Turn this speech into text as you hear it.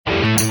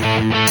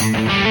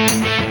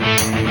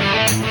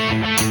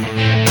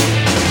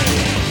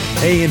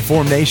Hey,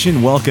 Inform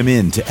Nation, welcome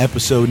in to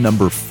episode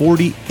number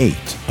 48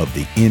 of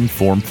the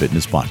Inform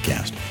Fitness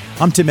Podcast.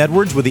 I'm Tim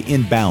Edwards with the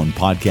Inbound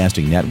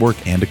Podcasting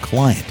Network and a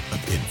client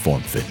of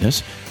Inform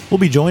Fitness. We'll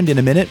be joined in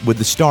a minute with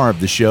the star of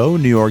the show,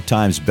 New York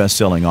Times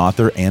bestselling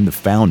author and the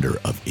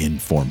founder of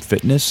Inform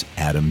Fitness,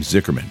 Adam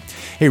Zickerman.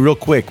 Hey, real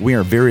quick, we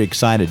are very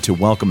excited to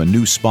welcome a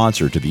new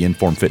sponsor to the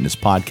Inform Fitness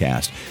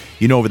Podcast.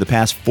 You know, over the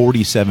past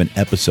 47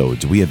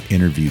 episodes, we have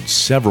interviewed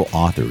several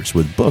authors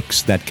with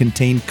books that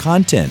contain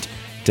content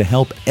to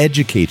help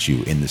educate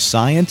you in the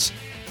science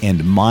and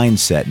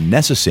mindset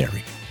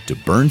necessary to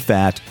burn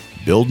fat,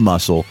 build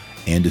muscle,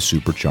 and to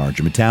supercharge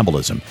your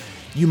metabolism.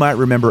 You might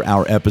remember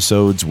our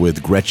episodes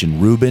with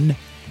Gretchen Rubin,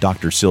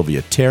 Dr.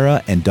 Sylvia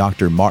Terra, and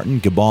Dr. Martin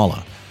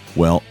Gibala.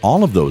 Well,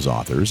 all of those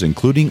authors,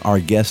 including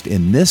our guest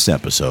in this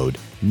episode,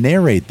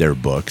 narrate their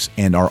books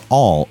and are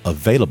all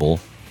available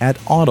at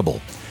Audible.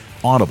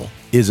 Audible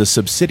is a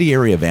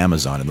subsidiary of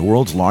Amazon and the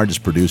world's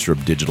largest producer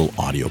of digital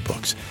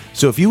audiobooks.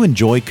 So if you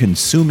enjoy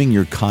consuming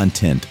your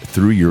content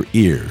through your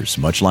ears,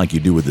 much like you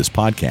do with this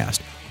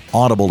podcast,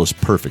 Audible is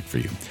perfect for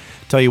you.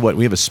 Tell you what,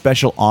 we have a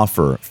special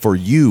offer for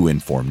you,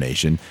 Inform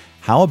Nation.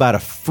 How about a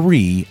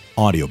free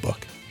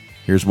audiobook?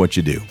 Here's what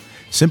you do.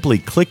 Simply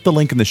click the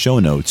link in the show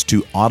notes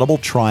to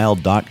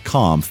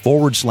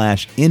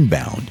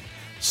audibletrial.com/inbound.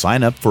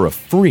 Sign up for a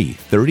free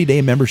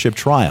 30-day membership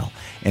trial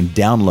and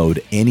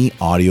download any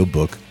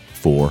audiobook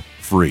for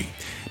free.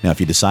 Now, if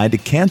you decide to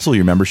cancel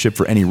your membership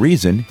for any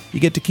reason, you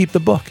get to keep the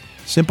book.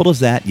 Simple as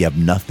that. You have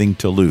nothing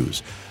to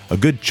lose. A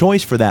good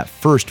choice for that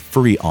first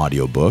free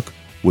audiobook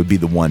would be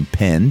the one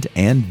penned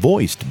and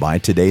voiced by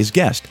today's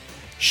guest,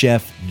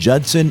 Chef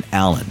Judson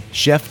Allen.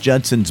 Chef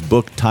Judson's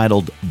book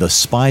titled The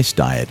Spice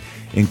Diet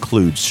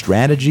includes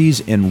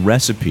strategies and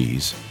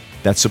recipes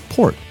that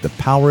support the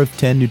Power of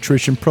 10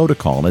 nutrition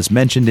protocol, as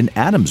mentioned in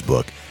Adam's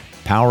book,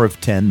 Power of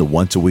 10, the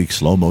once-a-week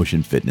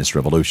slow-motion fitness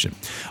revolution.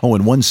 Oh,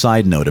 and one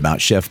side note about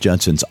Chef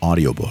Judson's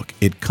audiobook.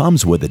 It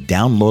comes with a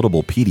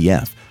downloadable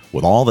PDF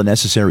with all the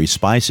necessary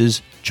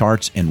spices,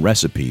 charts, and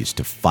recipes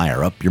to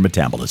fire up your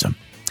metabolism.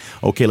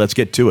 Okay, let's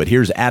get to it.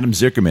 Here's Adam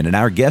Zickerman, and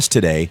our guest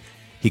today,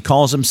 he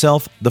calls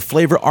himself the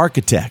flavor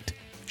architect,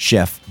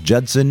 Chef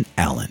Judson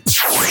Allen.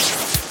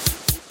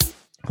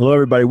 Hello,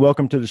 everybody.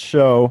 Welcome to the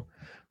show.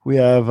 We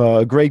have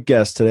a great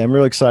guest today. I'm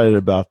really excited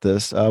about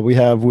this. We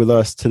have with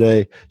us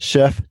today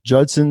Chef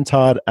Judson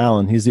Todd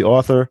Allen. He's the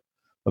author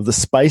of The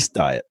Spice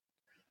Diet.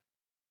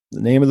 The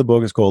name of the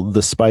book is called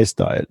The Spice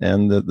Diet,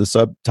 and the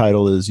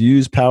subtitle is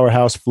Use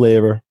Powerhouse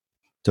Flavor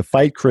to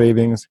Fight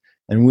Cravings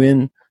and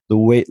Win the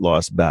Weight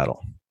Loss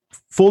Battle.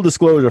 Full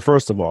disclosure,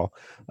 first of all,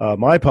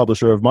 my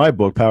publisher of my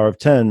book, Power of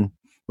 10,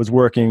 was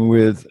working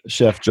with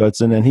Chef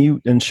Judson,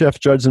 and Chef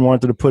Judson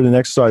wanted to put an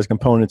exercise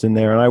component in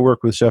there, and I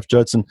worked with Chef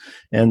Judson,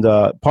 and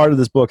part of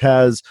this book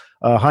has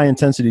a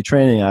high-intensity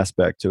training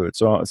aspect to it.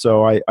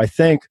 So I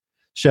thank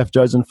Chef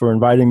Judson for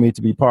inviting me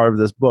to be part of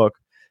this book,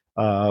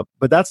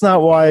 but that's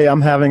not why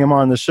I'm having him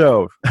on the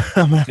show.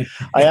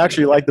 I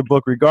actually like the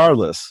book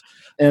regardless,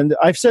 and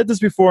I've said this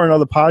before in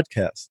other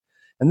podcasts,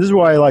 and this is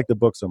why I like the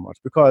book so much,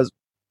 because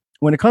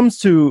when it comes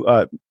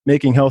to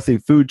making healthy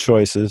food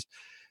choices,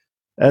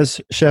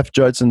 as Chef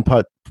Judson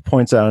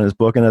points out in his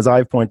book, and as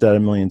I've pointed out a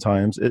million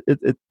times,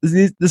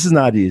 this is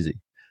not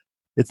easy.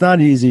 It's not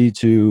easy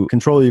to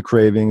control your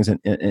cravings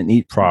and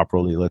eat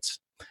properly.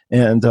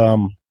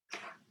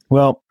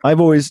 Well, I've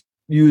always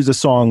used a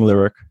song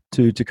lyric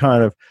to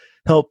kind of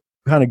help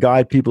kind of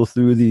guide people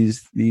through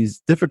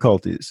these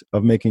difficulties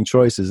of making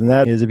choices, and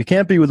that is, if you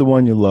can't be with the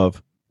one you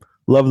love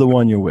the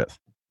one you're with.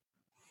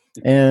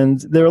 And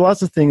there are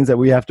lots of things that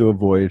we have to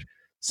avoid.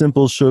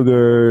 Simple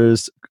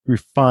sugars,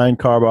 refined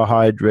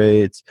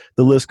carbohydrates,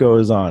 the list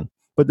goes on.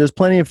 But there's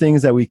plenty of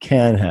things that we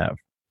can have.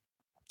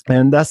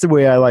 And that's the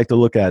way I like to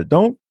look at it.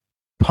 Don't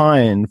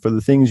pine for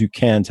the things you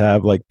can't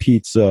have, like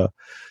pizza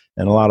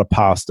and a lot of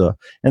pasta,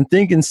 and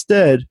think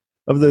instead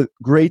of the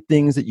great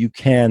things that you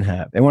can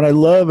have. And what I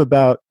love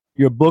about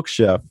your book,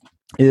 Chef,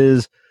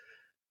 is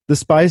The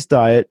Spice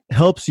Diet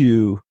helps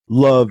you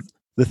love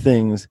the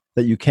things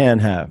that you can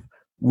have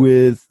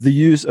with the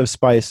use of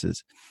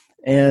spices.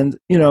 And,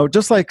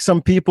 just like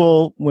some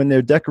people, when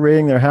they're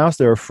decorating their house,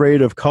 they're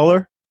afraid of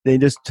color. They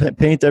just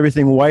paint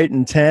everything white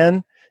and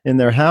tan in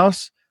their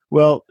house.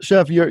 Well,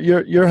 Chef,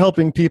 you're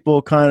helping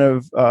people kind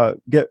of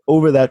get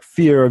over that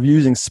fear of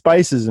using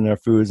spices in their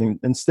foods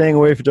and staying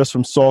away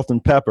from salt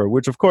and pepper,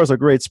 which of course are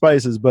great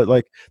spices, but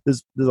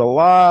there's a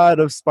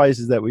lot of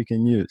spices that we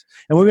can use.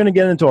 And we're going to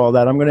get into all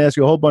that. I'm going to ask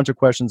you a whole bunch of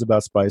questions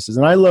about spices.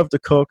 And I love to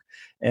cook,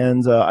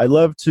 and I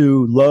love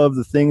to love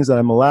the things that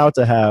I'm allowed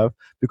to have,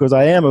 because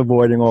I am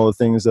avoiding all the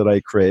things that I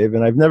crave,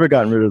 and I've never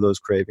gotten rid of those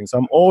cravings.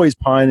 I'm always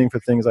pining for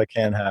things I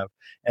can't have,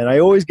 and I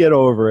always get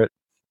over it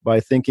by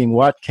thinking,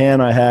 what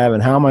can I have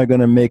and how am I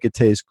going to make it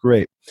taste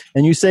great?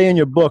 And you say in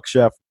your book,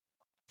 Chef,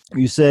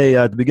 you say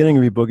at the beginning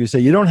of your book, you say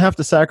you don't have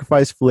to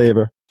sacrifice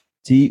flavor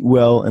to eat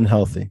well and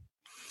healthy.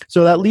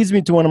 So that leads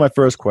me to one of my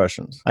first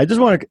questions. I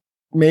just want to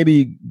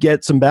maybe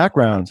get some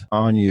background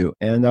on you.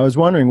 And I was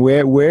wondering,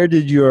 where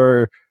did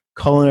your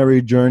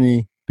culinary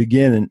journey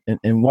begin,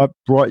 and what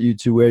brought you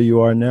to where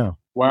you are now?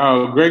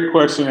 Wow, great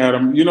question,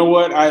 Adam. You know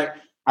what?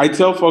 I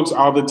tell folks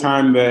all the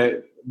time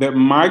that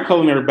my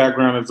culinary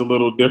background is a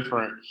little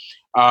different.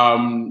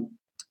 I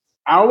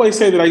always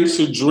say that I used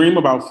to dream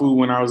about food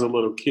when I was a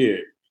little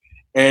kid.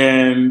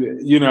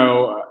 And,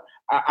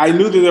 I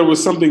knew that there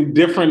was something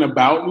different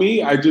about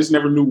me. I just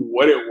never knew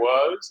what it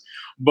was.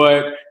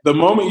 But the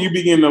moment you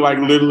begin to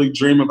literally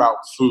dream about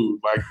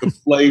food, like the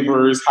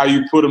flavors, how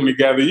you put them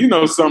together,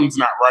 something's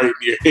not right in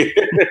your head.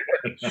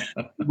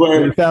 But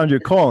you found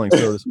your calling,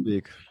 so to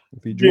speak.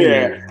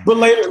 Yeah, but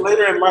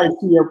later in life,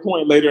 to your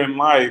point, later in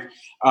life,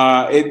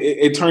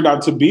 it turned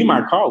out to be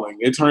my calling.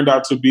 It turned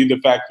out to be the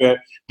fact that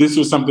this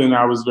was something that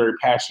I was very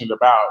passionate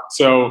about.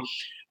 So,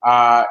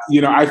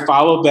 I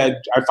followed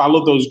that. I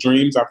followed those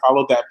dreams. I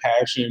followed that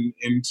passion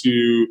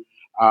into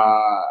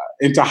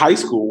high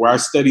school, where I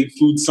studied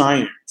food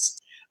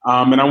science,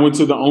 and I went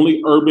to the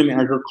only urban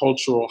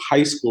agricultural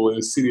high school in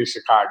the city of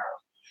Chicago.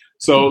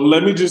 So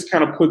let me just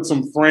kind of put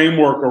some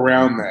framework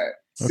around that.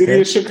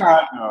 City of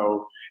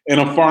Chicago in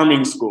a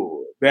farming school.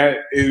 That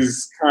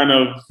is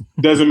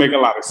doesn't make a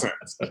lot of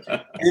sense. In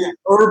an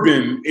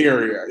urban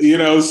area,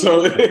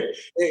 so,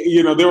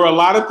 there were a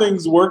lot of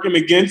things working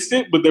against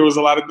it, but there was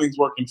a lot of things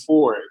working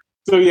for it.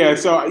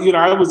 So,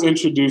 I was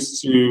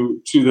introduced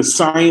to the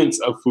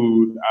science of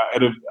food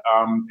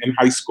in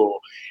high school.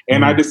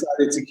 And I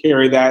decided to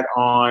carry that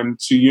on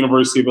to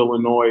University of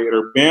Illinois at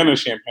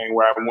Urbana-Champaign,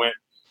 where I went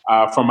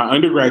for my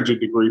undergraduate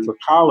degree for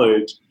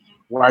college,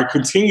 where I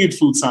continued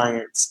food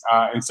science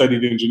and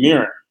studied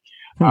engineering.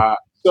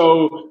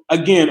 So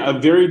again, a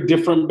very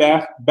different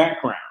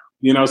background,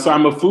 so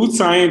I'm a food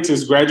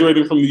scientist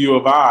graduating from the U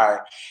of I.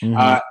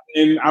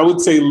 And I would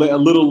say a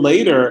little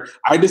later,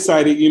 I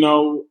decided,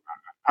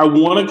 I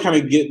want to kind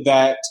of get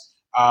that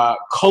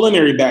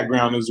culinary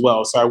background as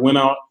well. So I went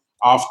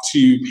off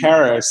to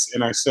Paris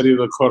and I studied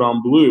Le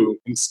Cordon Bleu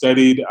and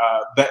studied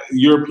that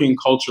European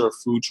culture of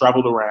food,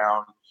 traveled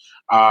around,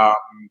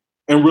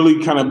 and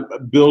really kind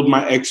of build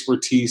my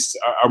expertise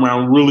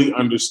around really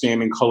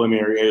understanding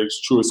culinary at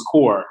its truest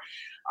core.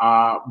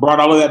 Brought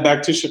all of that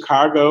back to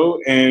Chicago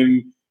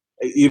and,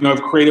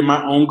 I've created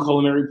my own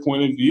culinary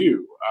point of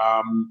view.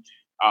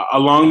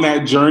 Along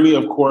that journey,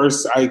 of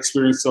course, I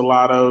experienced a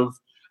lot of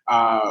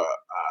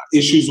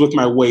issues with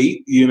my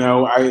weight.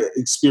 I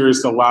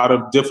experienced a lot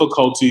of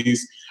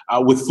difficulties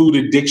with food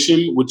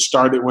addiction, which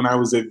started when I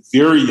was a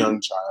very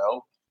young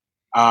child.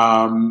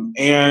 I've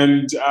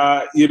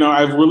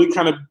really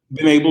kind of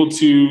been able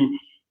to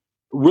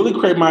really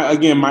create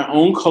my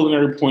own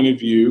culinary point of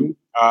view.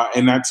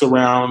 And that's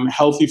around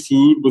healthy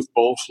food with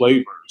bold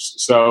flavors.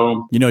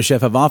 So,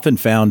 Chef, I've often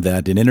found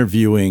that in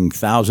interviewing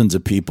thousands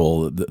of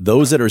people,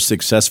 those that are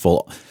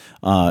successful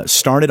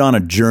started on a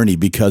journey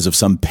because of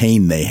some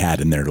pain they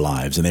had in their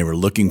lives, and they were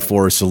looking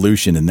for a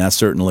solution. And that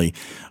certainly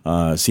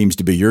seems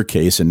to be your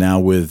case. And now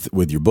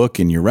with your book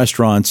and your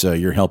restaurants,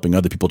 you're helping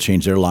other people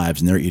change their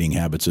lives and their eating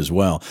habits as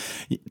well.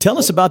 Tell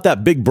us about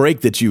that big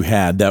break that you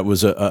had that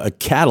was a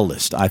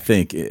catalyst, I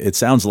think, it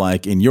sounds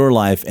like, in your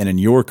life and in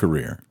your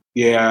career.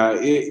 Yeah,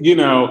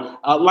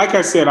 like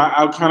I said,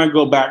 I'll kind of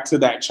go back to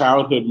that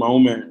childhood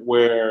moment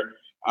where,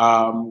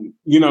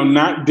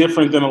 not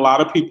different than a lot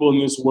of people in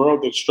this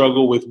world that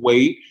struggle with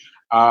weight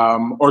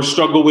or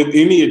struggle with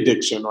any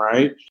addiction,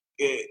 right?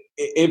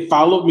 It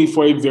followed me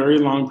for a very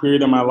long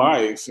period of my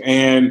life.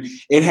 And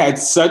it had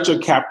such a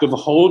captive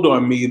hold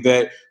on me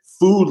that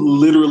food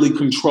literally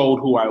controlled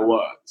who I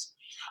was.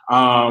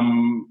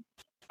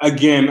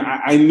 Again,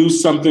 I knew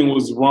something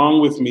was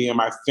wrong with me, and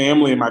my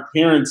family and my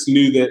parents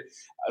knew that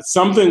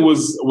something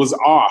was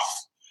off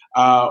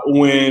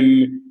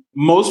when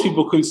most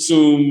people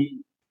consume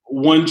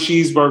one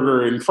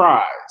cheeseburger and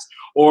fries,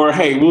 or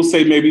hey, we'll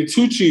say maybe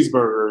two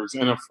cheeseburgers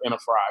and a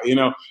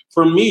fry.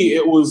 For me,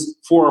 it was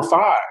 4 or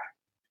 5.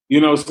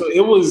 So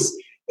it was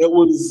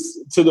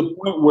to the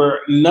point where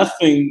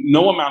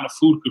no amount of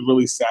food could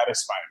really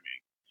satisfy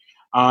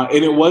me.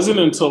 And it wasn't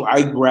until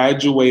I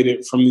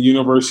graduated from the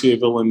University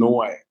of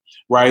Illinois,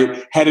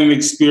 right, hadn't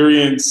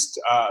experienced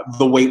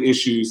the weight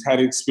issues,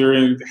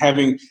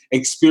 having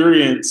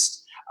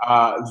experienced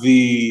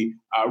the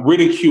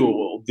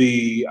ridicule,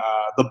 the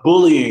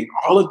bullying,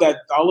 all of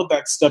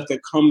that stuff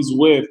that comes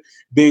with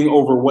being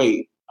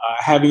overweight,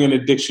 having an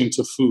addiction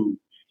to food.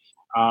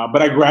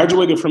 But I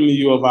graduated from the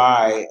U of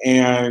I,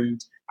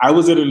 and I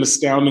was at an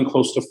astounding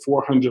close to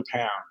 400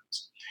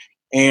 pounds.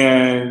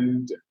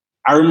 And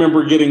I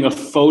remember getting a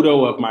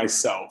photo of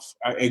myself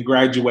at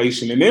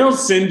graduation, and they don't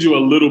send you a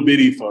little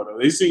bitty photo.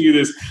 They send you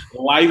this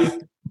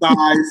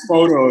life-size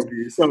photo of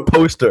you. So,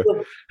 poster.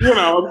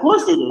 Of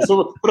course they do.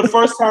 So for the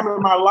first time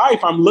in my life,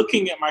 I'm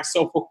looking at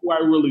myself for who I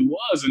really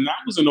was, and that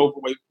was an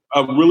overweight,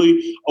 a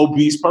really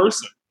obese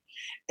person.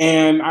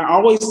 And I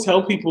always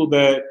tell people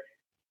that,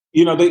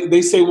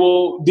 they say,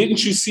 well,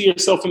 didn't you see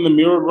yourself in the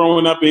mirror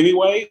growing up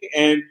anyway?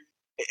 And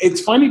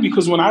it's funny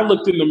because when I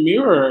looked in the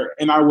mirror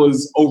and I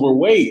was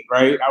overweight,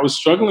 right, I was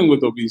struggling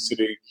with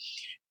obesity.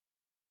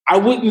 I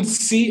wouldn't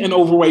see an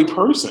overweight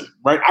person,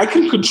 right? I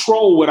can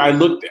control what I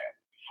looked at.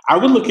 I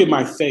would look at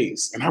my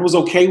face and I was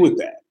okay with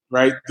that,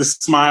 right? The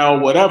smile,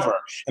 whatever.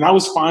 And I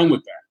was fine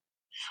with that.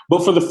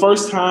 But for the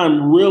first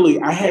time, really,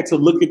 I had to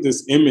look at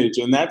this image.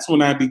 And that's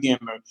when I began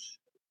to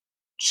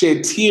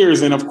shed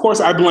tears. And of course,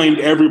 I blamed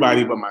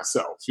everybody but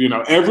myself.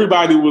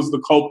 Everybody was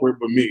the culprit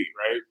but me,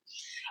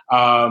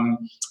 right?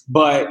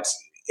 But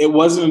it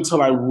wasn't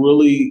until I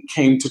really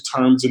came to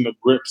terms in the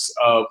grips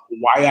of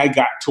why I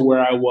got to where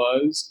I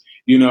was,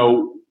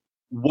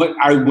 what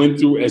I went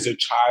through as a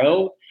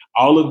child,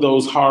 all of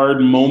those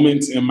hard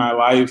moments in my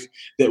life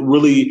that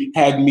really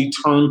had me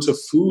turn to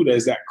food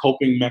as that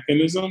coping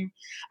mechanism.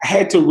 I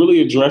had to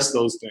really address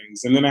those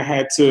things. And then I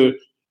had to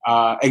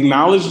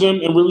acknowledge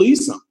them and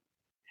release them.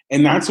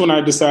 And that's when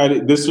I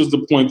decided this was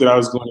the point that I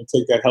was going to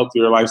take that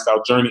healthier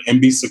lifestyle journey and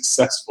be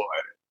successful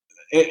at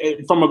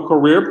it. From a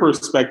career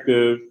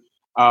perspective,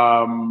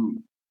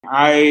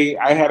 I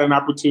had an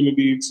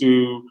opportunity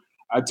to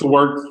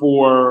work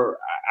for,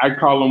 I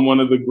call him one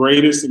of the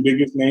greatest and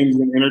biggest names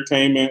in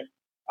entertainment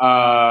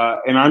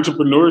and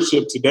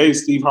entrepreneurship today,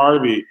 Steve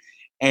Harvey.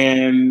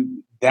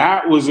 And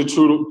that was a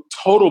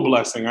total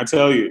blessing, I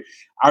tell you.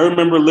 I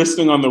remember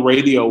listening on the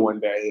radio one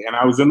day, and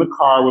I was in the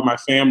car with my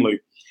family,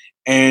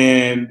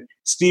 and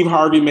Steve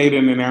Harvey made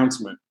an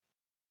announcement.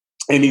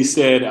 And he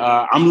said,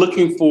 I'm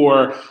looking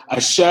for a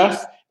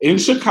chef in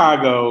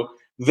Chicago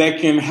that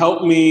can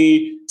help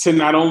me to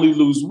not only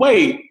lose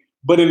weight,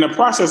 but in the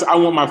process, I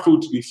want my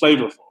food to be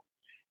flavorful.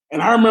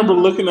 And I remember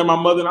looking at my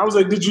mother and I was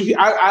like,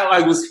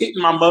 I was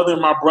hitting my mother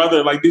and my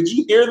brother. Like, did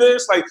you hear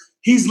this? Like,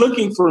 he's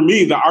looking for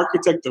me, the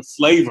architect of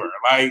flavor.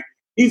 Like,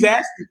 he's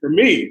asking for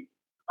me.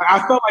 I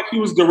felt like he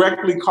was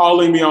directly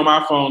calling me on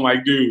my phone.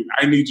 Like, dude,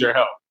 I need your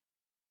help.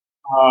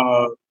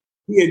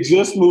 He had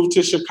just moved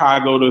to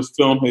Chicago to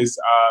film his,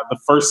 the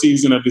first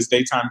season of his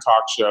daytime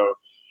talk show.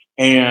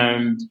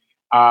 And,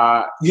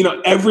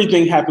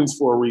 everything happens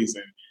for a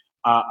reason.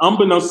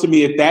 Unbeknownst to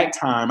me at that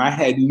time, I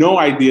had no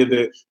idea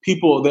that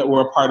people that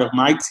were a part of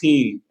my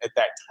team at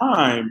that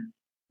time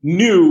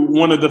knew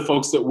one of the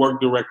folks that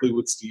worked directly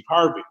with Steve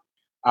Harvey.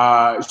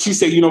 She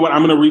said, you know what,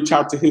 I'm going to reach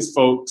out to his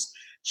folks.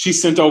 She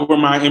sent over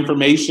my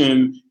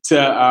information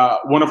to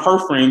one of her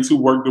friends who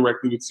worked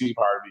directly with Steve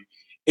Harvey.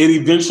 It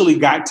eventually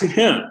got to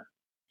him.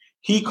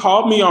 He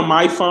called me on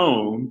my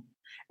phone,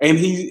 and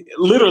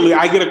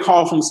I get a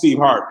call from Steve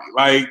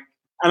Harvey.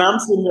 And I'm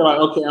sitting there like,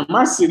 okay, am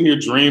I sitting here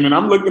dreaming?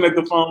 I'm looking at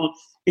the phone.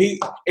 He,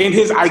 in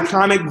his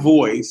iconic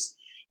voice,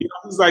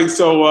 he's like,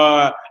 so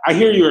I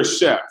hear you're a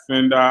chef,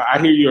 and I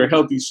hear you're a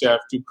healthy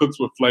chef who cooks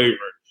with flavor.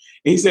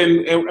 And he said,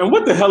 and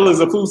what the hell is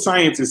a food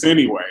scientist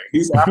anyway?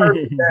 He said, I heard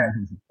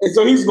that. And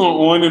so he's going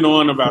on and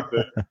on about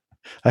that.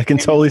 I can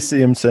totally see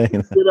him saying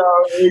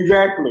that.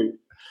 Exactly.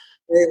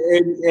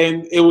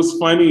 And it was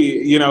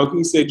funny,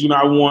 he said,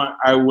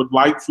 I would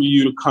like for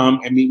you to come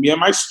and meet me at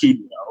my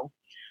studio.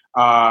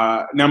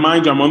 Now,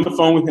 mind you, I'm on the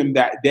phone with him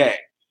that day.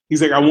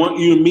 He's like, I want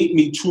you to meet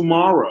me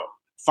tomorrow,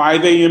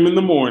 5 a.m. in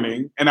the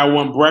morning, and I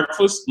want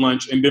breakfast,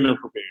 lunch, and dinner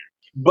prepared.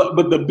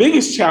 But the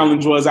biggest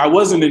challenge was I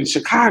wasn't in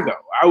Chicago.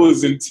 I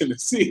was in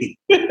Tennessee.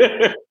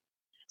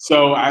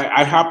 So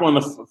I hop on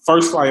the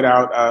first flight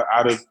out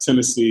of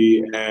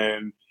Tennessee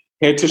and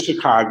head to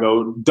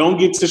Chicago. Don't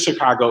get to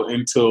Chicago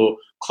until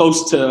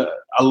close to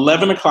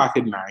 11 o'clock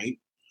at night.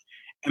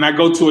 And I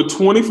go to a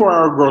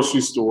 24-hour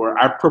grocery store.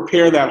 I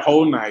prepare that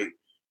whole night.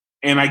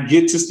 And I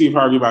get to Steve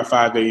Harvey by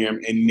 5 a.m.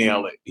 and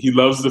nail it. He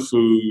loves the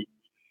food.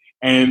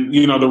 And,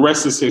 the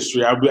rest is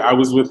history. I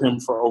was with him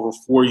for over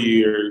 4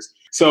 years.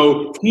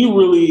 So he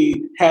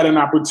really had an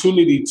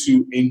opportunity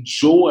to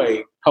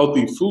enjoy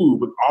healthy food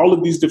with all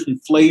of these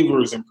different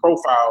flavors and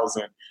profiles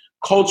and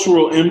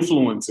cultural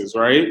influences,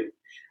 right?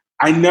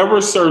 I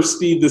never served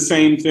Steve the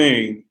same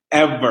thing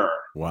ever.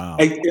 Wow.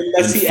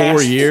 Unless he asked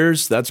 4 years?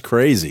 Years? That's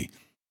crazy.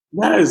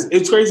 Yes,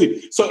 it's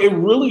crazy. So it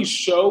really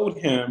showed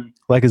him.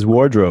 Like his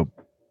wardrobe.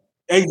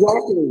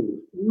 Exactly.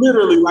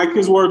 Literally like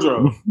his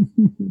wardrobe.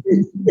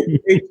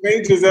 It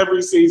changes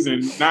every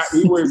season.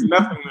 He wears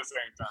nothing at the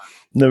same time.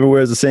 Never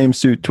wears the same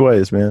suit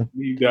twice, man.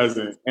 He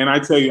doesn't. And I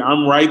tell you,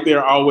 I'm right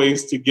there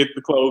always to get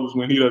the clothes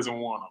when he doesn't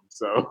want them.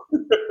 So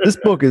this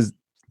book is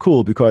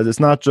cool because it's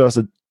not just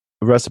a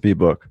recipe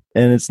book,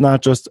 and it's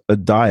not just a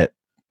diet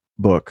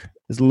book.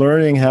 It's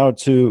learning how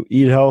to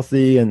eat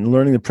healthy and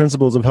learning the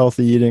principles of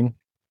healthy eating.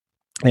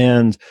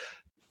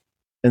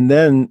 And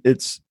then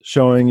it's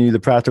showing you the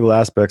practical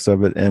aspects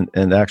of it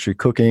and actually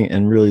cooking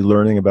and really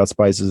learning about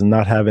spices and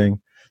not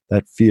having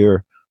that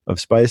fear of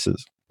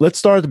spices. Let's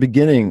start at the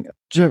beginning.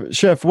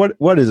 Chef,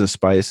 what is a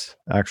spice,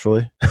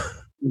 actually?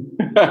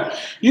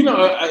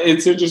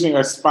 It's interesting.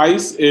 A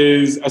spice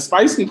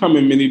can come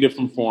in many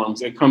different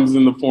forms. It comes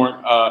in the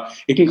form,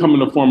 it can come in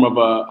the form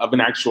of an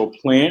actual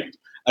plant,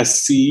 a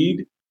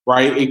seed,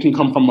 right? It can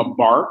come from a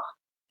bark.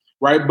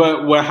 Right.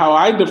 But how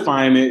I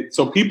define it,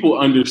 so people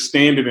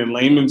understand it in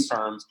layman's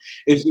terms,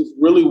 is just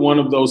really one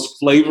of those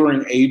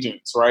flavoring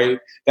agents, right?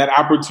 That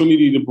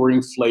opportunity to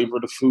bring flavor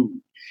to food.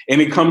 And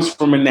it comes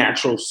from a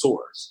natural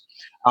source.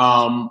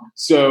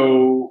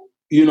 So,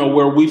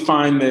 where we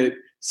find that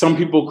some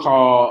people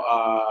call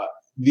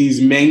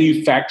these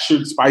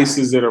manufactured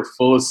spices that are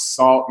full of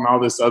salt and all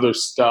this other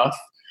stuff,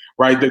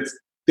 right?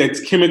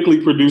 That's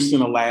chemically produced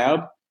in a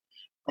lab.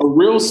 A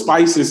real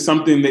spice is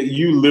something that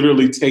you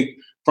literally take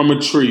from a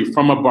tree,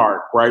 from a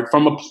bark, right?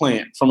 From a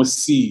plant, from a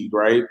seed,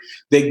 right?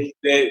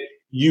 That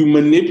you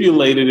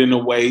manipulate it in a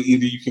way,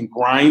 either you can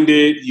grind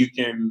it, you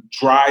can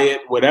dry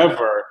it,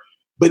 whatever,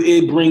 but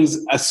it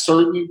brings a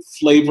certain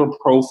flavor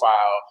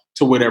profile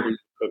to whatever you're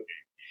cooking.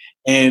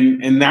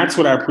 And that's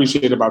what I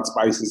appreciate about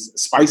spices.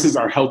 Spices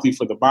are healthy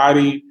for the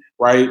body,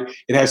 right?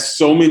 It has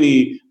so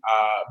many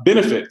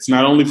benefits,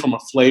 not only from a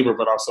flavor,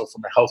 but also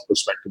from a health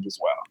perspective as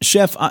well.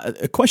 Chef,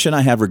 a question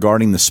I have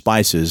regarding the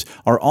spices,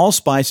 are all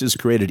spices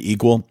created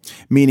equal?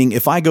 Meaning,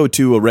 if I go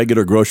to a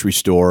regular grocery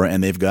store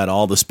and they've got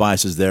all the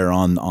spices there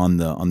on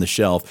the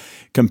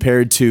shelf,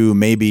 compared to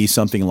maybe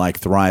something like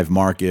Thrive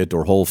Market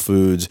or Whole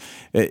Foods,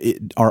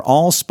 are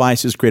all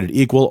spices created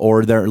equal,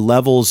 or are there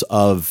levels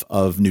of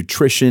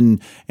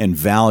nutrition and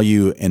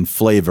value and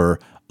flavor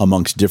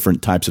amongst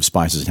different types of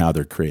spices and how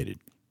they're created?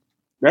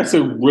 That's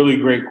a really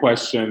great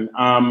question.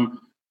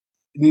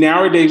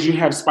 Nowadays, you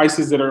have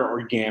spices that are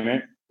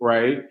organic,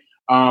 right?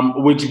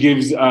 Which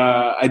gives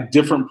a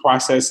different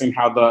process in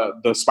how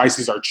the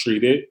spices are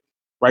treated,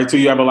 right? So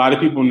you have a lot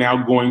of people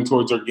now going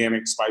towards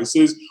organic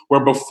spices,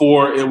 where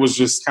before it was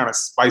just kind of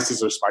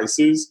spices are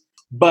spices.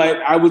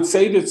 But I would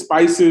say that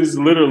spices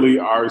literally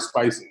are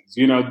spices.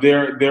 You know,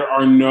 there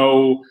are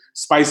no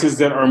spices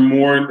that are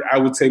more, I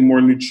would say, more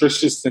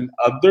nutritious than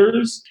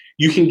others.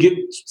 You can get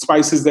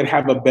spices that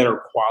have a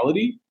better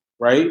quality,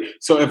 right?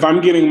 So if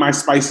I'm getting my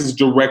spices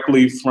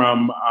directly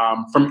from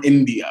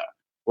India,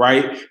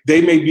 right, they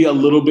may be a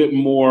little bit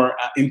more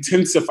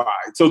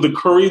intensified. So the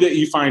curry that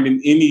you find in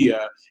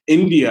India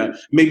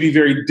may be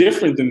very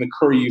different than the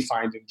curry you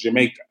find in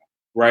Jamaica,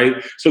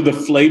 right? So the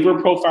flavor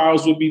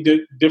profiles would be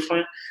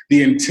different.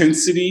 The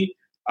intensity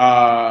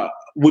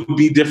would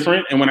be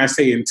different. And when I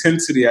say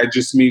intensity, I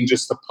just mean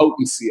just the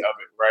potency of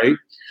it, right?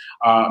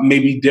 May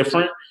be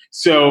different.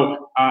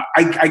 So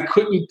I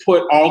couldn't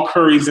put all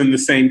curries in the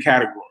same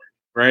category,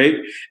 right?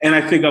 And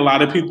I think a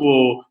lot of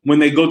people, when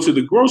they go to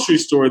the grocery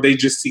store, they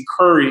just see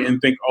curry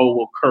and think, oh,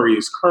 well, curry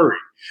is curry.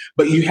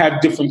 But you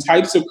have different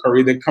types of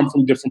curry that come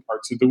from different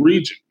parts of the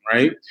region,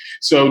 right?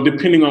 So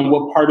depending on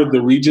what part of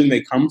the region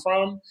they come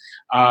from,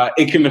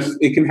 it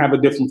can have a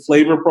different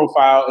flavor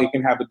profile. It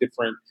can have a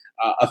different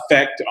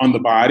effect on the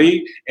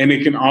body, and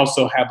it can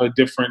also have a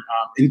different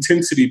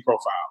intensity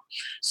profile.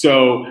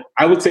 So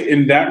I would say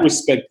in that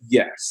respect,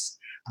 yes.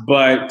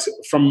 But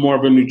from more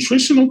of a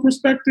nutritional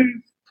perspective,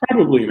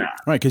 probably not.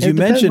 Right, because you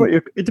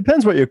mentioned it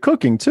depends what you're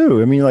cooking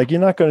too. I mean, like, you're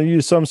not going to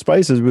use some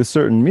spices with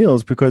certain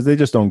meals because they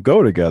just don't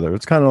go together.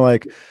 It's kind of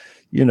like,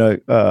 you know,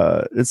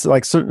 it's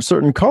like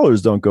certain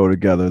colors don't go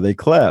together; they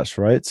clash,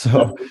 right?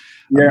 So,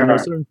 yeah, I mean, there are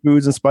certain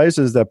foods and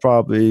spices that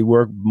probably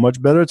work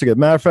much better together.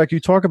 Matter of fact, you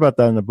talk about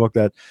that in the book,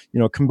 that, you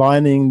know,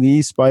 combining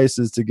these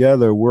spices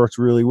together works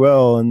really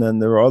well, and then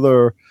there are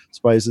other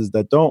spices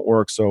that don't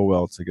work so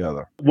well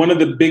together. One of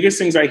the biggest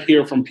things I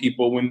hear from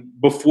people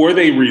before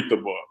they read the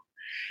book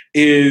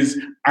is,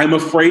 I'm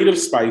afraid of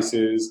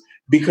spices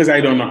because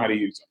I don't know how to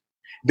use them.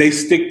 They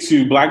stick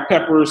to black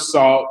pepper,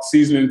 salt,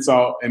 seasoning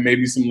salt, and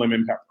maybe some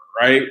lemon pepper,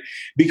 right?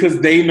 Because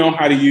they know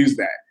how to use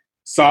that.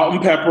 Salt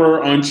and pepper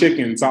on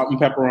chicken, salt and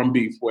pepper on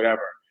beef,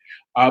 whatever.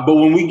 But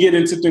when we get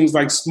into things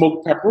like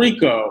smoked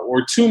paprika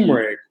or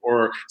turmeric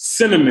or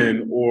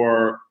cinnamon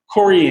or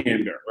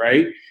coriander,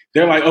 right?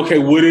 They're like, okay,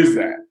 what is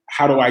that?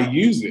 How do I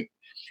use it?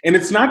 And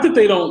it's not that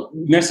they don't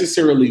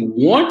necessarily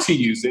want to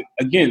use it.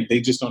 Again, they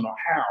just don't know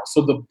how.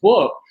 So the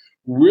book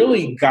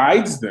really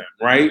guides them,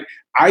 right?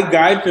 I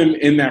guide them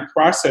in that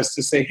process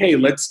to say, hey,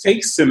 let's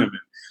take cinnamon,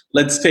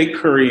 let's take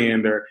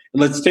coriander,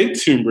 and let's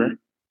take turmeric.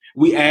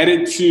 We add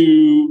it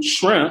to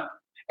shrimp,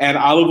 add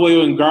olive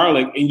oil and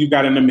garlic, and you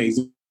got an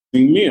amazing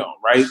meal,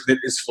 right? That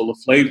is full of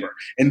flavor.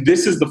 And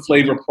this is the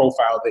flavor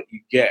profile that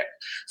you get.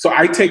 So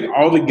I take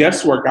all the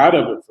guesswork out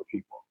of it for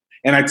people.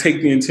 And I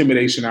take the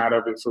intimidation out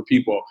of it for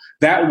people.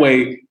 That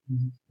way,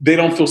 they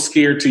don't feel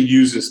scared to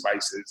use the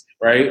spices,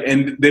 right?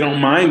 And they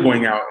don't mind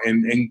going out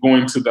and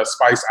going to the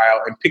spice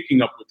aisle and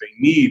picking up what they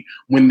need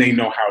when they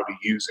know how to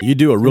use it. You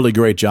do a really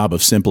great job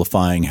of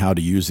simplifying how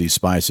to use these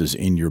spices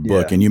in your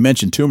book. Yeah. And you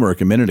mentioned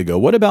turmeric a minute ago.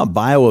 What about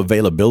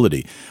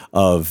bioavailability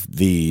of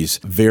these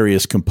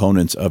various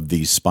components of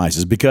these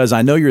spices? Because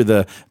I know you're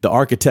the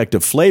architect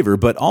of flavor,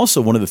 but also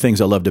one of the things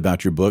I loved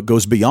about your book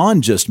goes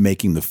beyond just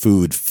making the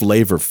food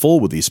flavorful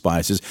with these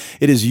spices.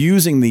 It is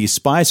using these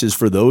spices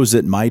for those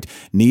that might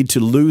need to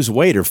lose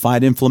weight or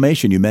fight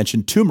inflammation. You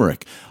mentioned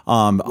turmeric.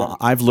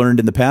 I've learned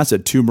in the past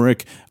that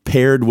turmeric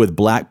paired with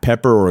black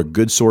pepper or a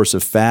good source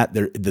of fat,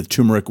 the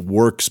turmeric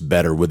works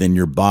better within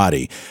your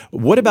body.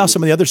 What about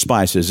some of the other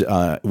spices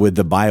with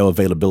the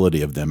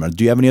bioavailability of them?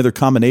 Do you have any other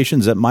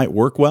combinations that might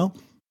work well?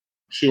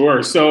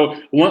 Sure. So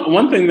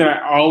one thing that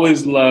I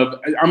always love,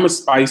 I'm a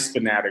spice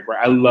fanatic,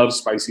 right? I love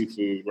spicy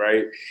food,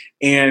 right?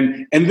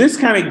 And this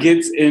kind of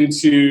gets a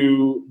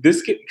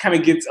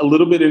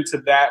little bit into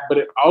that, but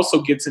it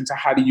also gets into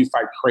how do you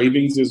fight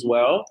cravings as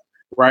well,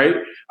 right?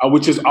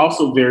 Which is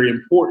also very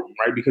important,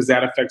 right? Because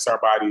that affects our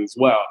body as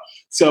well.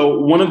 So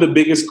one of the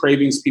biggest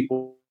cravings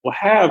people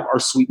have are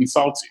sweet and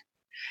salty.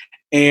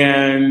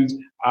 And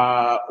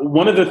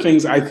one of the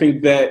things I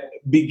think that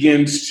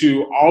begins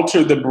to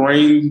alter the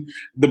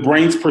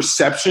brain's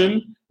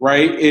perception,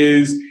 right,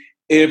 is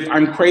if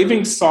I'm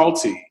craving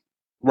salty,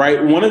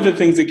 right, one of the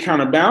things that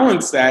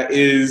counterbalance that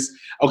is,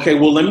 okay,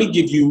 well, let me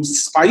give you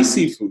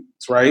spicy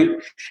foods, right?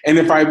 And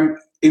if I'm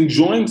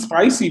enjoying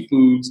spicy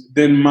foods,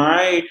 then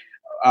my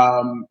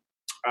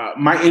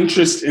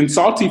interest in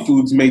salty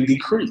foods may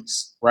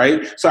decrease,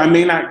 right? So I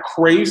may not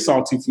crave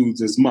salty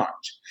foods as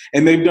much.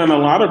 And they've done a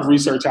lot of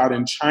research out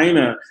in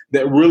China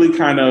that really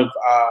kind of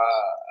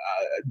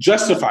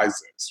justifies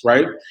this,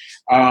 right?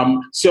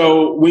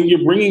 So when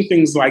you're bringing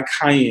things like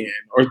cayenne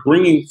or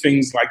bringing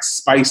things like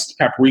spiced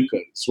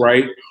paprikas,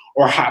 right?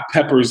 Or hot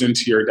peppers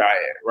into your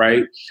diet,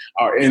 right?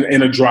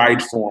 In a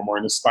dried form or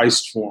in a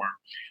spiced form.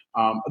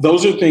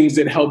 Those are things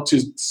that help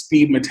to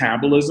speed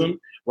metabolism,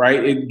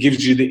 right? It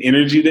gives you the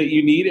energy that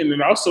you need. And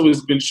it also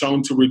has been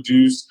shown to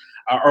reduce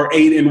or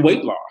aid in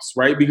weight loss,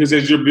 right? Because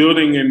as you're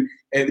building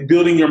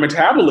your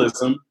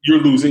metabolism, you're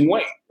losing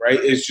weight, right?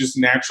 It just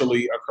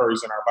naturally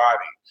occurs in our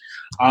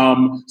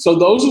body. So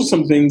those are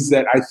some things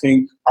that I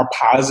think are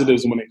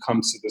positives when it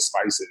comes to the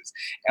spices.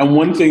 And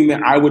one thing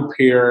that I would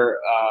pair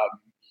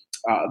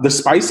the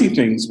spicy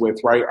things with,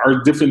 right,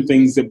 are different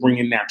things that bring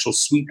in natural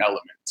sweet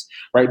elements,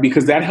 right?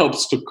 Because that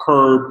helps to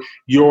curb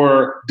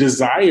your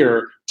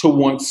desire to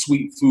want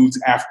sweet foods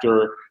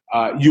after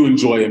you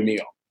enjoy a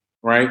meal,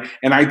 right?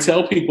 And I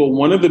tell people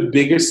one of the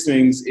biggest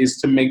things is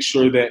to make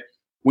sure that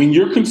when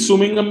you're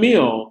consuming a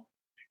meal,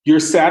 you're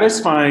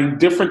satisfying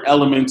different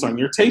elements on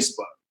your taste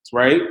buds,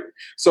 right?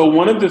 So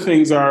one of the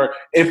things are,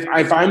 if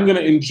I'm going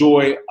to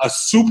enjoy a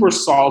super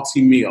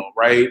salty meal,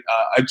 right,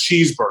 a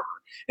cheeseburger,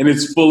 and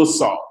it's full of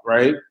salt,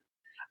 right?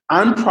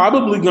 I'm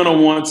probably going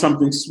to want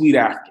something sweet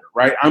after,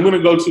 right? I'm going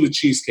to go to the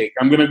cheesecake.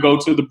 I'm going to go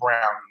to the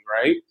brownie,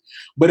 right?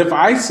 But if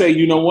I say,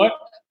 you know what?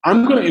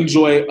 I'm going to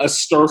enjoy a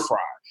stir fry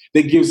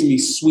that gives me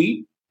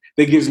sweet,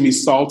 that gives me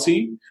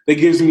salty, that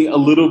gives me a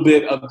little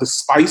bit of the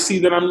spicy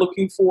that I'm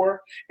looking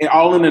for, and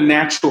all in a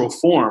natural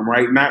form,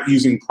 right? Not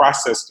using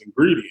processed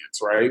ingredients,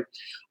 right?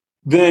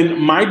 Then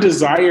my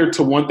desire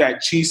to want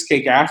that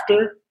cheesecake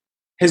after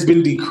has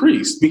been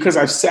decreased because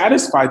I've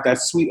satisfied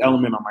that sweet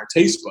element on my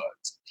taste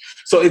buds.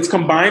 So it's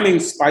combining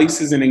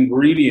spices and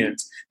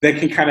ingredients that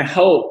can kind of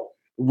help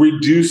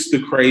reduce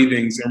the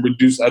cravings and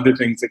reduce other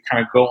things that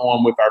kind of go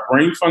on with our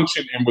brain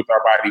function and with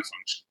our body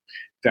function.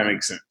 If that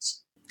makes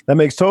sense. That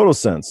makes total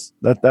sense.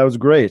 That was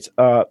great.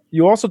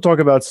 You also talk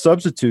about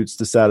substitutes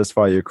to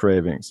satisfy your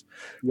cravings.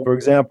 Yep. For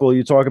example,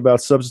 you talk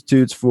about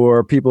substitutes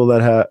for people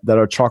that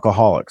are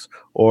chocoholics,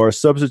 or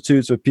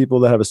substitutes for people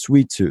that have a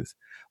sweet tooth.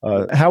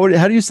 How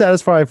do you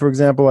satisfy, for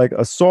example, like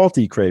a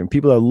salty craving?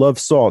 People that love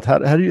salt. How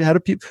do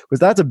people? Because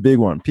that's a big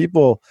one.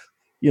 People,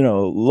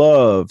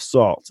 love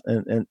salt,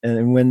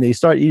 and when they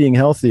start eating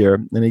healthier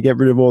and they get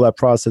rid of all that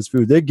processed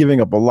food, they're giving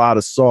up a lot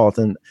of salt,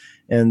 and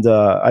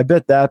I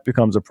bet that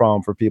becomes a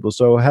problem for people.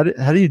 So how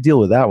do you deal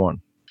with that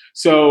one?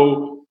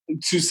 So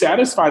to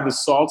satisfy the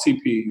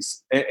salty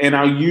piece, and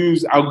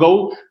I'll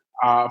go.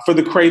 For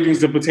the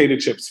cravings, the potato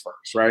chips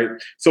first, right?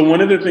 So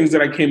one of the things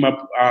that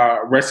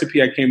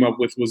recipe I came up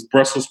with was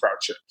Brussels sprout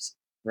chips,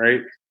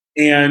 right?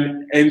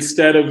 And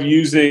instead of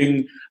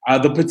using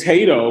the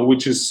potato,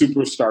 which is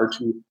super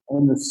starchy,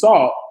 and the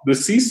salt, the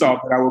sea salt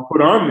that I would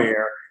put on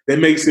there that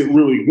makes it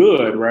really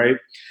good, right?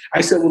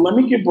 I said, well, let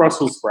me get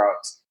Brussels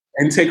sprouts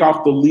and take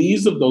off the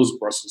leaves of those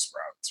Brussels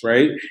sprouts,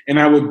 right? And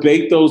I would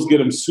bake those, get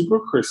them super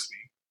crispy.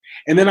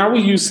 And then I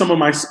would use some of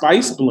my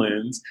spice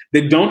blends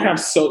that don't have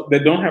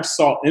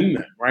salt in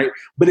them, right?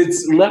 But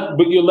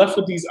you're left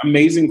with these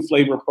amazing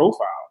flavor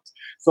profiles.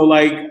 So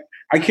like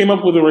I came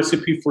up with a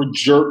recipe for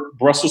jerk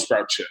Brussels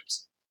sprout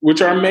chips, which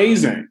are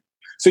amazing.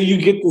 So you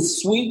get the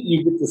sweet,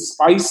 you get the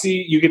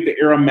spicy, you get the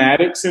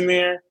aromatics in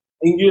there,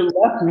 and you're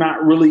left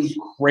not really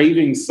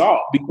craving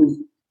salt because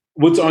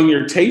what's on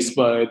your taste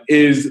bud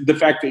is the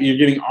fact that you're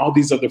getting all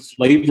these other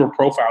flavor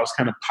profiles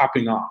kind of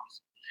popping off.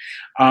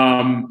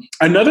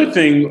 Another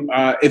thing,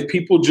 if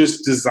people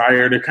just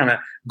desire to kind of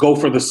go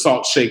for the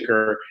salt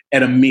shaker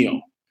at a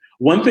meal,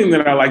 one thing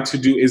that I like to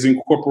do is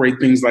incorporate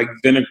things like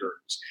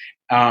vinegars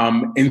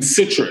and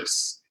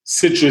citrus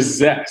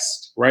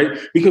zest, right?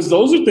 Because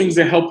those are things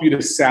that help you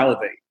to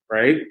salivate,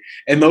 right?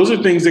 And those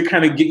are things that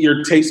kind of get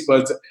your taste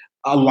buds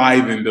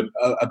alivened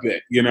a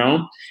bit,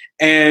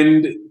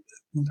 And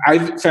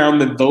I've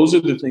found that those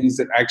are the things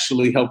that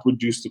actually help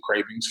reduce the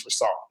cravings for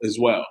salt as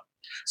well.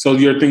 So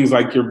your things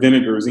like your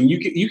vinegars, and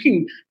you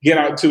can get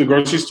out to the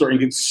grocery store and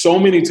get so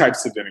many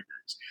types of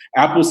vinegars: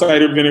 apple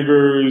cider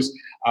vinegars,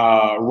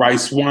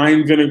 rice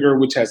wine vinegar,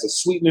 which has a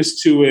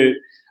sweetness to it,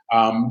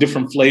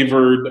 different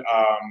flavored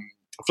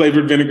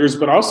vinegars,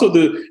 but also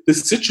the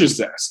citrus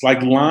zest,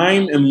 like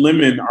lime and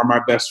lemon are my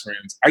best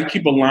friends. I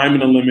keep a lime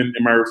and a lemon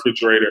in my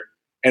refrigerator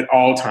at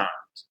all times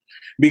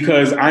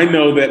because I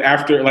know that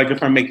after, like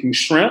if I'm making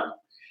shrimp,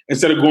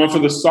 instead of going for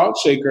the salt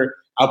shaker,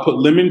 I'll put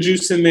lemon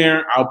juice in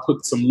there. I'll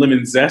put some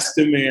lemon zest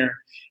in there,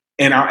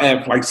 and I'll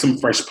add like some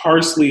fresh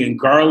parsley and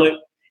garlic.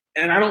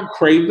 And I don't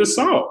crave the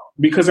salt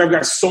because I've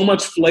got so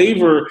much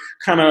flavor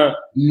kind of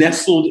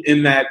nestled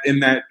in that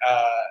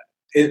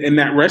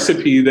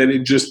recipe that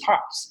it just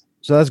pops.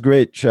 So that's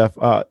great, Chef.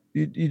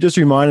 You just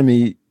reminded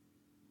me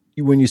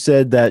when you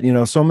said that,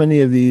 so many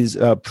of these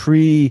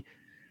pre-made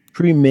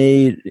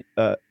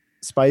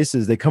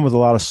spices, they come with a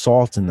lot of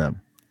salt in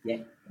them. Yeah.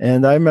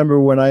 And I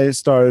remember when I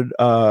started,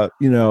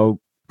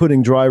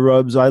 putting dry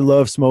rubs, I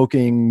love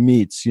smoking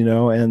meats,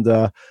 and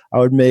I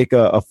would make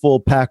a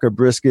full pack of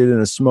brisket in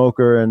a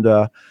smoker. And,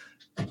 I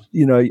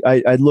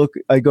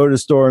go to the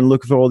store and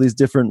look for all these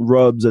different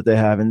rubs that they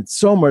have. And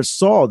so much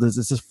salt.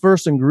 It's the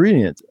first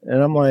ingredient.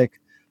 And I'm like,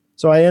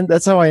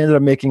 that's how I ended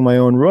up making my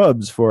own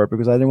rubs for it,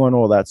 because I didn't want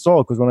all that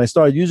salt. Because when I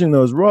started using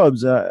those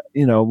rubs,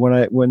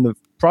 when the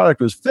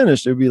product was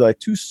finished, it would be like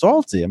too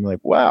salty. I'm like,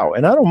 wow.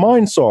 And I don't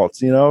mind salt,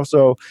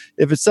 So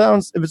if it's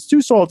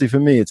too salty for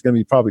me, it's going to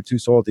be probably too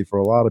salty for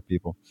a lot of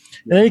people.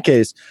 In any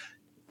case,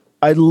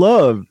 I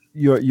love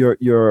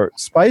your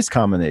spice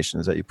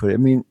combinations that you put. I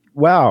mean,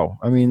 wow.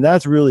 I mean,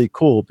 that's really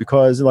cool,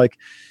 because like,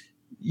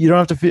 you don't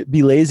have to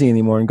be lazy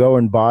anymore and go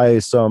and buy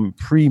some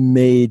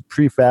pre-made,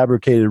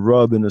 prefabricated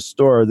rub in the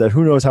store that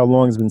who knows how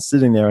long has been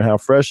sitting there and how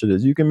fresh it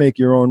is. You can make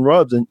your own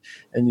rubs and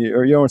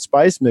your own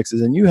spice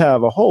mixes, and you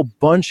have a whole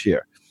bunch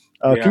here.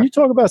 Can you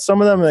talk about some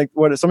of them, like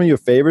what some of your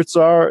favorites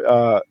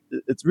are?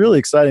 It's really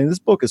exciting. This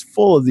book is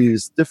full of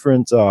these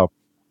different, what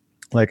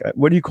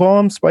do you call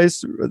them? Spice?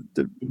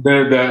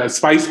 The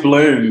spice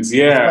blends.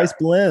 Yeah. Spice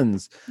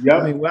blends. Yeah.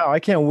 I mean, wow, I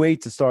can't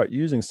wait to start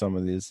using some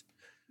of these.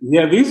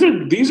 Yeah, these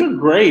are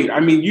great. I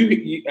mean,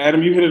 you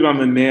Adam, you hit it on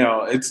the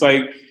nail. It's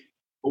like,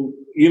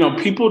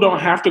 people don't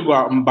have to go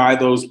out and buy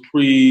those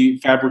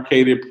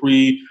prefabricated,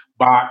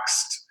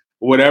 pre-boxed,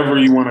 whatever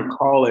you want to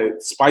call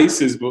it,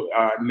 spices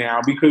now,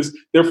 because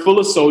they're full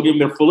of sodium,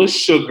 they're full of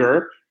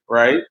sugar,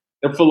 right?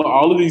 They're full of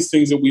all of these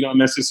things that we don't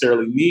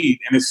necessarily need.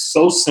 And it's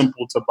so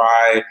simple to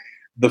buy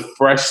the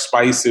fresh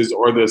spices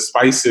or the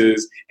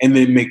spices and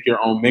then make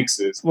your own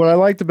mixes. What I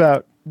liked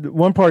about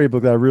one part of your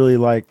book that I really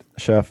liked,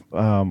 Chef,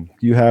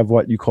 you have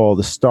what you call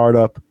the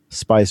startup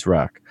spice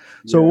rack.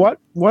 So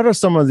what are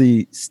some of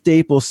the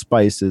staple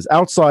spices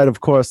outside, of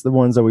course, the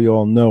ones that we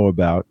all know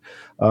about?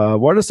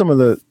 What are some of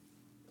the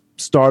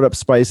startup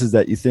spices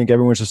that you think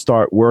everyone should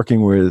start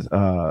working with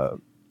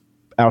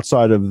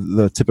outside of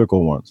the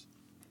typical ones?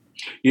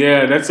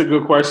 Yeah, that's a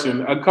good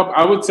question.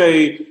 I would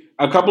say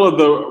a couple of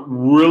the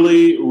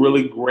really,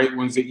 really great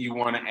ones that you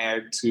want to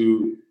add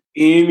to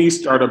any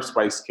startup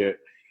spice kit.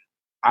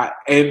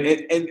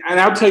 And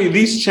I'll tell you,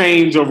 these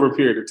change over a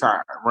period of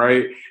time,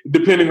 right?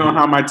 Depending on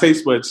how my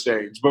taste buds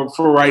change. But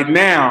for right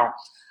now,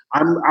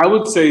 I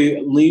would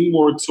say lean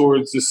more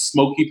towards the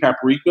smoky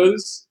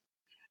paprikas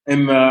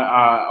and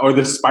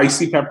the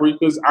spicy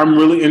paprikas. I'm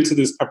really into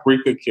this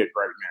paprika kit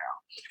right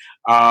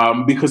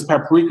now because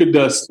paprika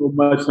does so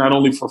much, not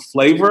only for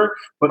flavor,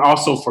 but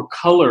also for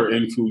color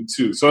in food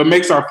too. So it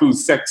makes our food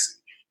sexy,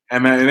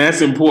 and that's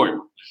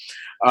important.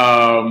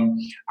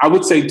 I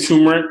would say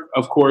turmeric.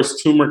 Of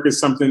course, turmeric is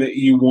something that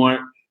you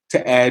want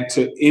to add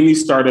to any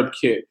startup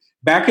kit.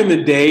 Back in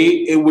the day,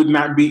 it would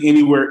not be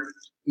anywhere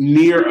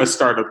near a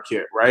startup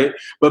kit, right?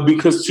 But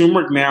because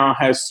turmeric now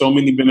has so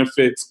many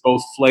benefits,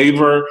 both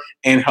flavor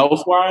and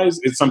health-wise,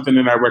 it's something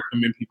that I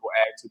recommend people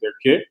add to their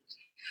kit.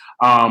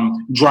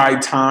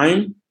 Dried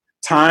thyme.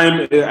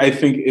 Thyme, I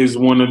think, is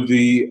one of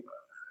the,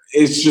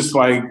 it's just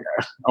like,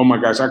 oh my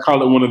gosh, I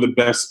call it one of the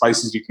best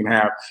spices you can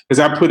have because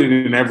I put it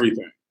in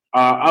everything.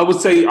 I would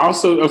say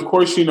also, of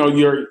course,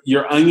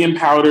 your onion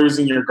powders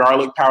and your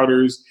garlic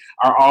powders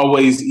are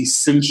always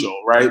essential,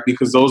 right?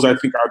 Because those, I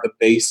think, are the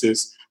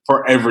basis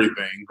for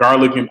everything,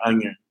 garlic and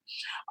onion.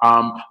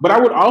 But I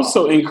would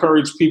also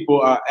encourage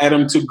people,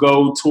 Adam, to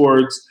go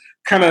towards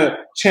kind of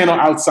channel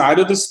outside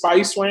of the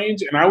spice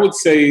range. And I would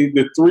say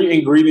the 3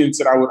 ingredients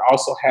that I would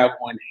also have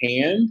on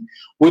hand,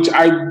 which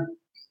I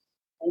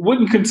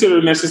wouldn't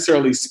consider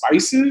necessarily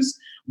spices,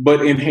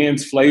 but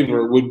enhance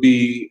flavor, would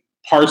be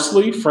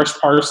parsley, fresh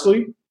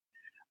parsley,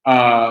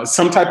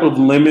 some type of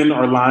lemon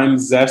or lime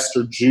zest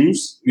or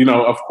juice,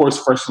 of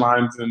course, fresh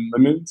limes and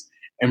lemons,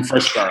 and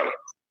fresh garlic.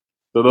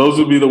 So those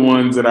would be the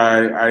ones that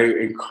I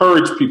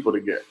encourage people to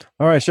get.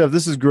 All right, Chef,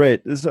 this is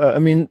great.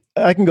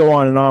 I can go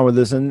on and on with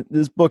this, and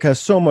this book has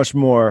so much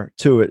more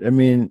to it. I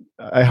mean,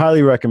 I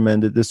highly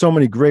recommend it. There's so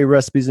many great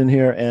recipes in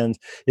here, and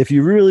if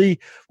you really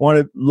want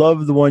to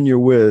love the one you're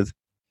with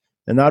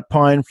and not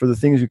pine for the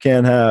things you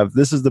can't have,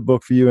 this is the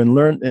book for you. And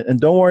learn, and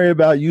don't worry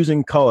about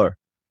using color.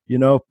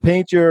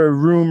 Paint your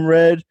room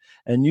red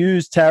and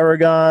use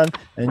tarragon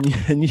and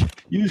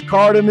use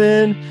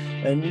cardamom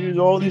and use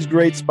all these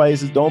great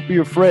spices. Don't be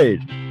afraid.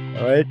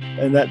 All right.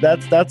 And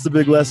that's the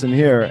big lesson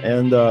here.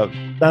 And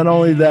not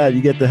only that,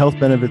 you get the health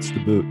benefits to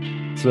boot.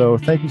 So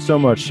thank you so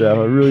much, Chef.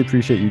 I really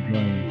appreciate you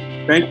joining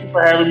me. Thank you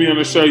for having me on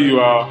the show,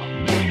 you all.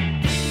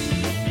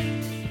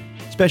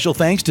 Special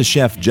thanks to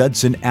Chef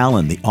Judson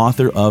Allen, the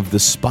author of The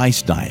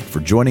Spice Diet, for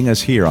joining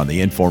us here on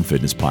the Informed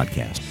Fitness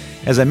Podcast.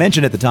 As I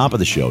mentioned at the top of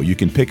the show, you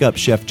can pick up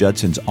Chef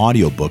Judson's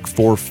audiobook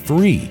for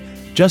free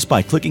just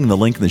by clicking the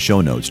link in the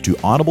show notes to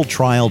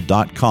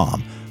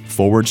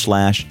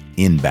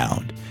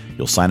audibletrial.com/inbound.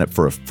 You'll sign up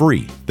for a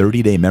free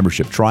 30-day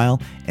membership trial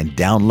and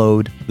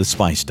download the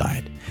Spice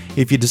Diet.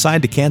 If you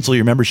decide to cancel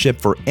your membership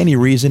for any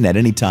reason at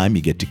any time,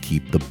 you get to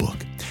keep the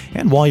book.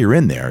 And while you're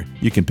in there,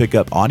 you can pick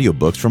up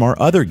audiobooks from our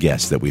other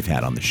guests that we've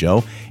had on the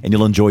show, and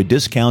you'll enjoy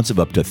discounts of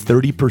up to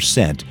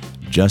 30%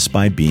 just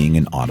by being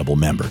an Audible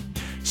member.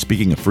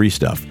 Speaking of free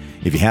stuff,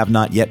 if you have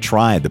not yet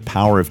tried the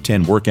Power of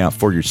 10 workout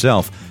for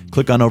yourself,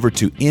 click on over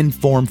to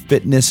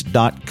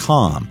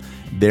informfitness.com.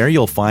 There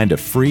you'll find a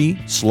free,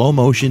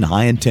 slow-motion,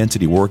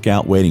 high-intensity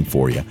workout waiting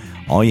for you.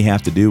 All you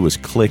have to do is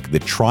click the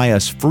Try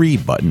Us Free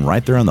button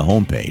right there on the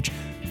homepage,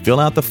 fill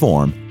out the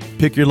form,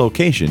 pick your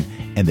location,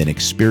 and then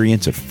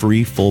experience a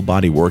free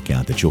full-body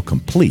workout that you'll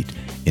complete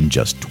in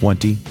just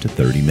 20 to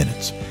 30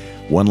 minutes.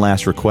 One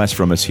last request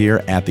from us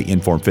here at the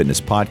Inform Fitness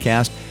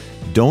Podcast.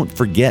 Don't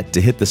forget to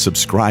hit the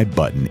subscribe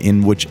button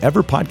in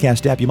whichever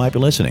podcast app you might be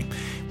listening.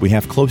 We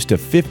have close to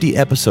 50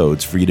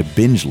 episodes for you to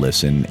binge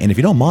listen, and if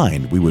you don't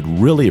mind, we would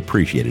really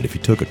appreciate it if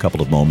you took a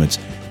couple of moments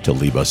to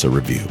leave us a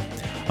review.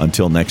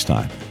 Until next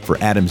time, for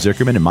Adam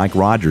Zickerman and Mike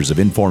Rogers of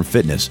Inform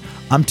Fitness,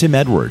 I'm Tim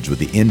Edwards with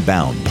the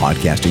Inbound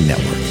Podcasting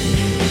Network.